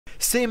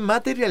se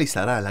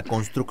materializará la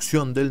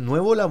construcción del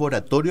nuevo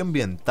Laboratorio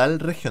Ambiental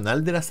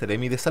Regional de la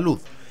Seremi de Salud,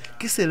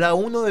 que será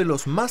uno de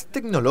los más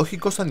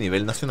tecnológicos a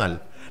nivel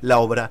nacional. La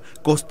obra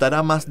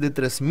costará más de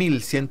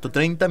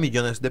 3.130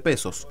 millones de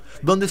pesos,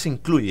 donde se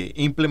incluye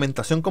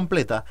implementación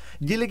completa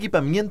y el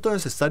equipamiento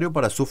necesario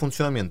para su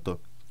funcionamiento.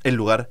 El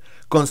lugar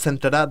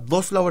concentrará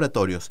 2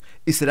 laboratorios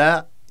y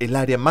será el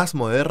área más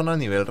moderna a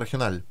nivel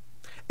regional.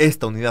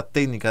 Esta unidad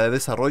técnica de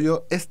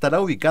desarrollo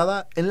estará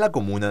ubicada en la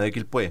comuna de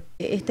Quilpué.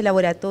 Este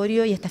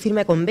laboratorio y esta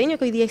firma de convenio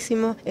que hoy día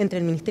hicimos entre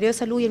el Ministerio de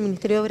Salud y el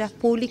Ministerio de Obras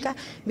Públicas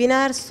viene a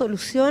dar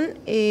solución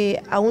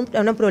a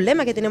un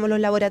problema que tenemos los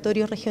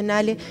laboratorios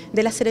regionales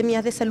de las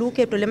seremías de salud,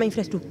 que es el problema de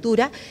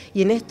infraestructura,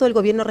 y en esto el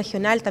gobierno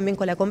regional también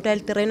con la compra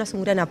del terreno hace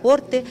un gran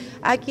aporte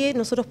a que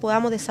nosotros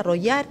podamos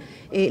desarrollar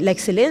la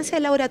excelencia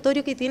del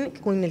laboratorio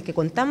con el que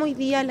contamos hoy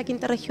día en la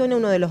quinta región, es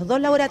uno de los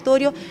 2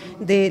 laboratorios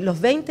de los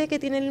 20 que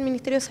tiene el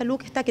Ministerio de Salud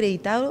que está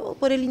acreditado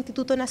por el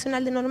Instituto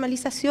Nacional de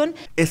Normalización.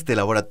 Este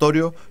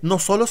laboratorio no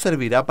solo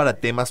servirá para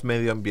temas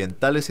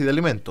medioambientales y de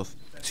alimentos,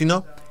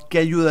 sino que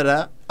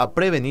ayudará a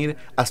prevenir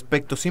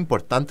aspectos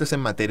importantes en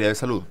materia de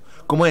salud,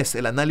 como es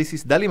el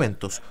análisis de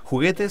alimentos,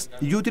 juguetes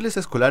y útiles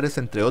escolares,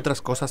 entre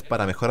otras cosas,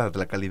 para mejorar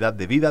la calidad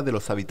de vida de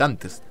los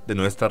habitantes de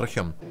nuestra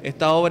región.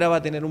 Esta obra va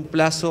a tener un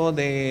plazo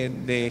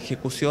de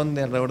ejecución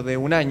de alrededor de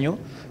 1 año,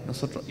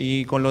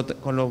 con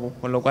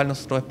lo cual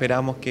nosotros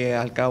esperamos que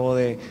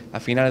a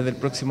finales del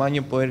próximo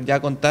año poder ya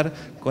contar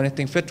con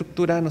esta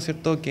infraestructura, ¿no es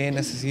cierto?, que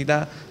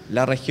necesita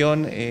la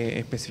región,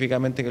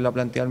 específicamente que lo ha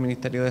planteado el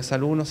Ministerio de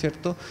Salud, ¿no es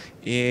cierto?,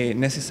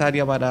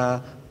 necesaria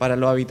para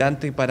los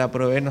habitantes y para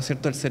proveer, ¿no es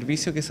cierto?, el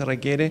servicio que se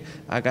requiere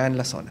acá en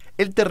la zona.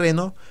 El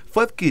terreno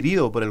fue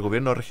adquirido por el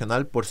gobierno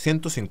regional por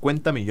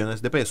 150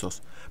 millones de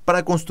pesos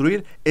para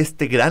construir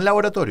este gran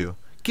laboratorio,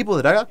 que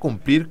podrá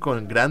cumplir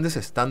con grandes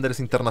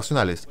estándares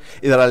internacionales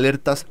y dar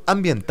alertas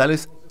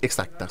ambientales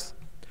exactas.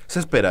 Se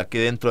espera que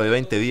dentro de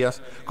 20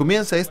 días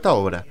comience esta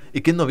obra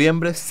y que en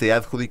noviembre sea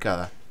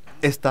adjudicada.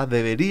 Esta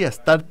debería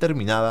estar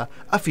terminada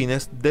a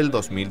fines del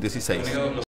 2016.